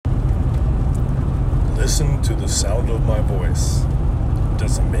Listen to the sound of my voice.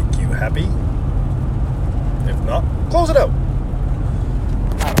 Does it make you happy? If not, close it out.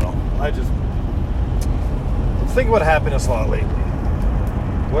 I don't know. I just think about happiness a lot lately.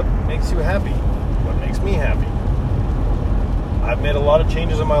 What makes you happy? What makes me happy? I've made a lot of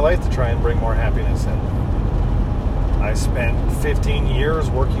changes in my life to try and bring more happiness in. I spent 15 years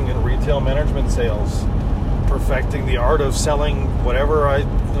working in retail management sales, perfecting the art of selling whatever I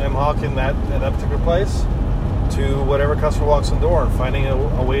am hawking at that particular place to whatever customer walks in the door and finding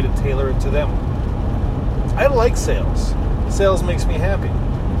a way to tailor it to them. I like sales. Sales makes me happy.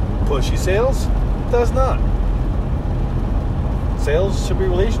 Pushy sales does not. Sales should be a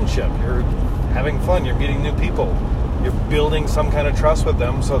relationship. You're having fun. You're meeting new people. You're building some kind of trust with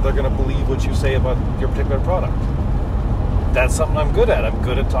them so they're going to believe what you say about your particular product. That's something I'm good at. I'm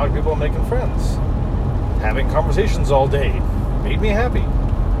good at talking to people and making friends. Having conversations all day made me happy.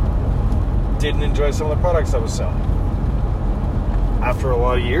 Didn't enjoy some of the products I was selling. After a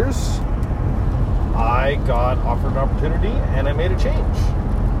lot of years, I got offered an opportunity and I made a change.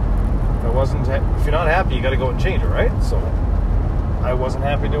 If you're not happy, you got to go and change it, right? So I wasn't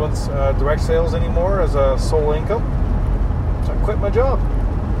happy doing direct sales anymore as a sole income. So I quit my job.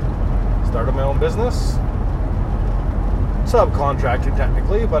 Started my own business. Subcontracting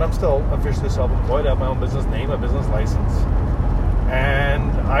technically, but I'm still officially self-employed. I have my own business name, a business license.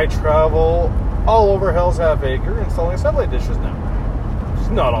 And I travel all over Hell's Half Acre installing satellite dishes now. It's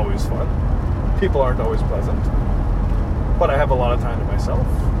not always fun. People aren't always pleasant. But I have a lot of time to myself.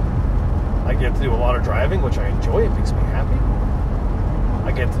 I get to do a lot of driving, which I enjoy. It makes me happy.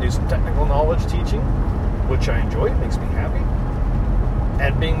 I get to do some technical knowledge teaching, which I enjoy. It makes me happy.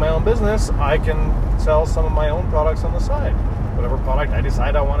 And being my own business, I can sell some of my own products on the side. Whatever product I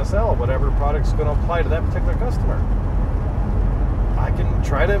decide I want to sell, whatever product's going to apply to that particular customer. I can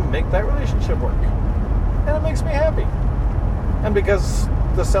try to make that relationship work. And it makes me happy. And because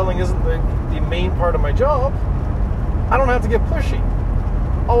the selling isn't the main part of my job, I don't have to get pushy.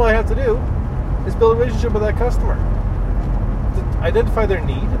 All I have to do is build a relationship with that customer. Identify their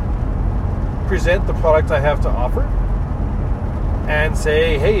need, present the product I have to offer, and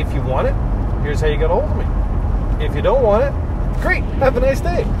say, hey, if you want it, here's how you get a hold of me. If you don't want it, great, have a nice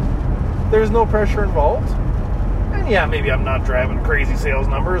day. There's no pressure involved. And yeah, maybe I'm not driving crazy sales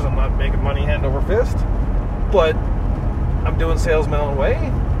numbers, I'm not making money hand over fist, but I'm doing sales my own way.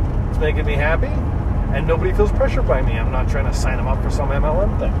 It's making me happy, and nobody feels pressured by me. I'm not trying to sign them up for some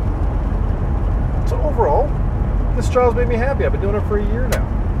MLM thing. So overall, this job's made me happy. I've been doing it for a year now.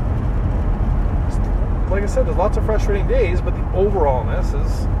 Like I said, there's lots of frustrating days, but the overallness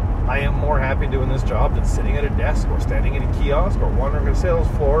is I am more happy doing this job than sitting at a desk or standing in a kiosk or wandering a sales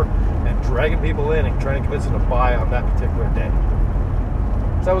floor and dragging people in and trying to convince them to buy on that particular day.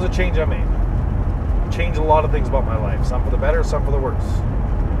 So that was a change I made. Changed a lot of things about my life. Some for the better, some for the worse.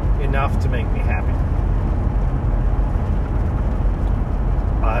 Enough to make me happy.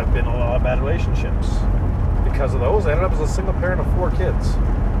 I've been in a lot of bad relationships. Because of those, I ended up as a single parent of 4 kids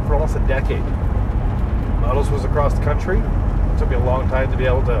for almost a decade. My oldest was across the country. It took me a long time to be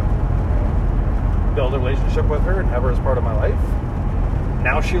able to build a relationship with her and have her as part of my life.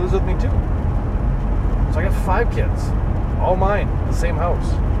 Now she lives with me too. So I got 5 kids, all mine, in the same house.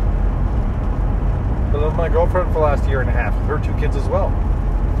 I lived with my girlfriend for the last year and a half, her 2 kids as well.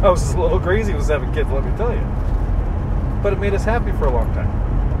 I was a little crazy with 7 kids, let me tell you. But it made us happy for a long time.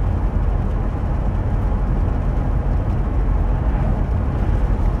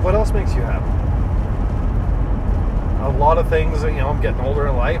 What else makes you happy? A lot of things, I'm getting older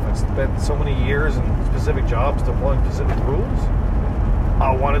in life. I've spent so many years in specific jobs deploying specific rules.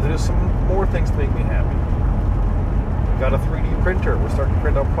 I wanted to do some more things to make me happy. I've got a 3D printer. We're starting to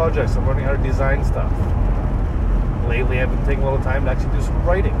print out projects. I'm learning how to design stuff. Lately, I've been taking a little time to actually do some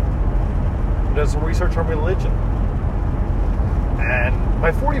writing. I've done some research on religion. And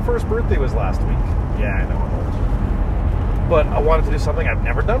my 41st birthday was last week. Yeah, I know I'm old. But I wanted to do something I've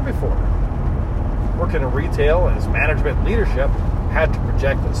never done before. Working in retail as management leadership had to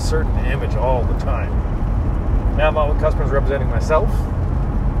project a certain image all the time. Now I'm out with customers representing myself.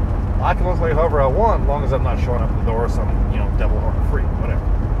 I can look like however I want as long as I'm not showing up at the door some, devil horn free, whatever.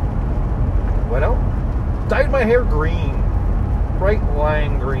 Went out, dyed my hair green, bright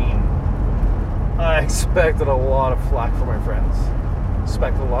lime green. I expected a lot of flack from my friends.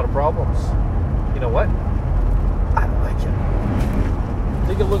 Expected a lot of problems. You know what? I like it. I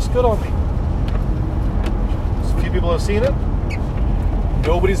think it looks good on me. A few people have seen it.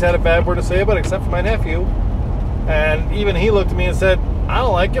 Nobody's had a bad word to say about it except for my nephew. And even he looked at me and said, I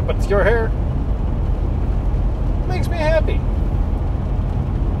don't like it, but it's your hair. It makes me happy.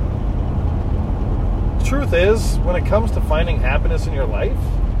 truth is, when it comes to finding happiness in your life,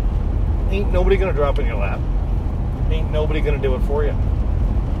 ain't nobody going to drop in your lap. Ain't nobody going to do it for you.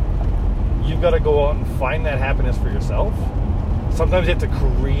 You've got to go out and find that happiness for yourself. Sometimes you have to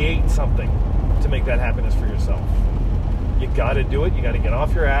create something to make that happiness for yourself. You got to do it. You got to get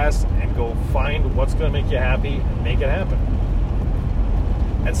off your ass and go find what's going to make you happy and make it happen.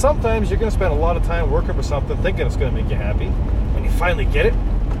 And sometimes you're going to spend a lot of time working for something thinking it's going to make you happy. When you finally get it,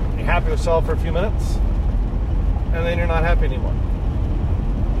 you're happy with yourself for a few minutes, and then you're not happy anymore.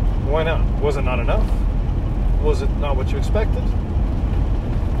 Why not? Was it not enough? Was it not what you expected?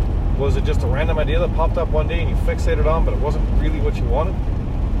 Was it just a random idea that popped up one day and you fixated on, but it wasn't really what you wanted?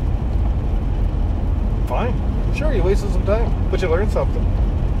 Fine. Sure, you wasted some time, but you learned something.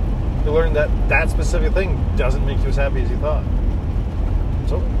 You learned that that specific thing doesn't make you as happy as you thought.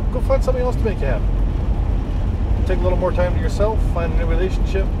 So go find something else to make you happy. Take a little more time to yourself, find a new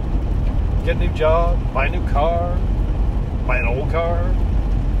relationship, get a new job, buy a new car, buy an old car.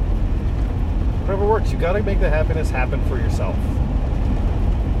 Whatever works. You got to make the happiness happen for yourself.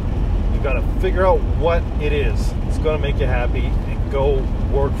 You've got to figure out what it is that's going to make you happy and go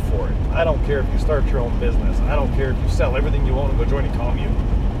work for it. I don't care if you start your own business. I don't care if you sell everything you own and go join a commune.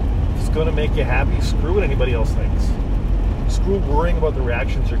 If it's going to make you happy, screw what anybody else thinks. Screw worrying about the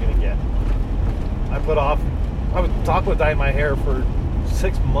reactions you're going to get. I was talking about dyeing my hair for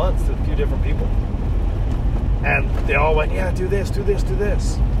 6 months to a few different people. And they all went, yeah, do this, do this, do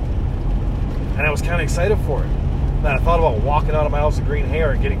this. And I was kind of excited for it. Then I thought about walking out of my house with green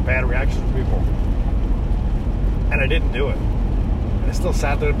hair and getting bad reactions from people. And I didn't do it. And it still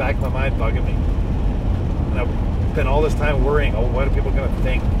sat there in the back of my mind bugging me. And I've spent all this time worrying, oh, what are people going to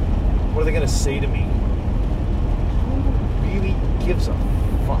think? What are they going to say to me? Who really gives a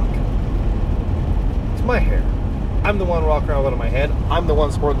fuck? It's my hair. I'm the one rocking around out of my head. I'm the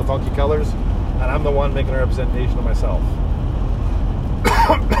one sporting the funky colors. And I'm the one making a representation of myself.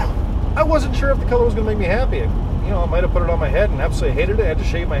 I wasn't sure if the color was going to make me happy. You know, I might have put it on my head and absolutely hated it. I had to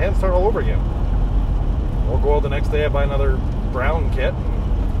shave my head and start all over again. Or go out the next day and buy another brown kit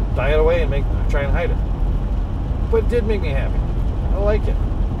and dye it away and try and hide it. But it did make me happy. I like it.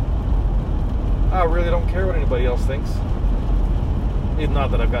 I really don't care what anybody else thinks. It's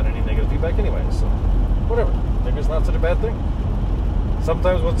not that I've gotten any negative feedback anyway, so whatever. Maybe it's not such a bad thing.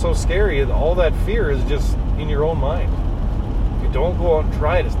 Sometimes what's so scary is all that fear is just in your own mind. If you don't go out and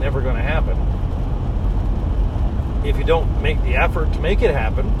try it, it's never going to happen. If you don't make the effort to make it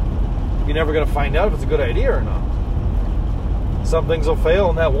happen, you're never going to find out if it's a good idea or not. Some things will fail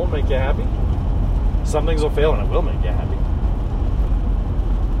and that won't make you happy. Some things will fail and it will make you happy.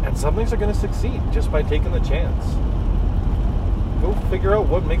 And some things are going to succeed just by taking the chance. Go figure out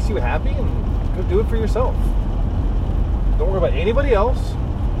what makes you happy and go do it for yourself. Don't worry about anybody else.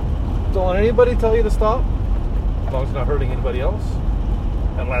 Don't let anybody tell you to stop. As long as you're not hurting anybody else.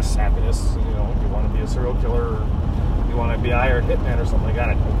 Unless happiness, you know, if you want to be a serial killer or you want to be a hired hitman or something like that,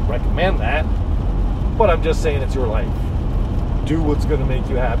 I don't recommend that. But I'm just saying it's your life. Do what's going to make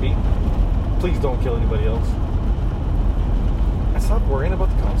you happy. Please don't kill anybody else. And stop worrying about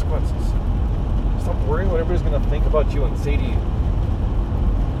the consequences. Stop worrying what everybody's going to think about you and say to you.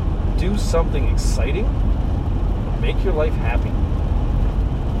 Do something exciting. Make your life happy.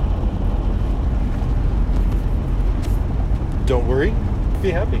 Don't worry. Be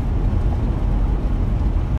happy.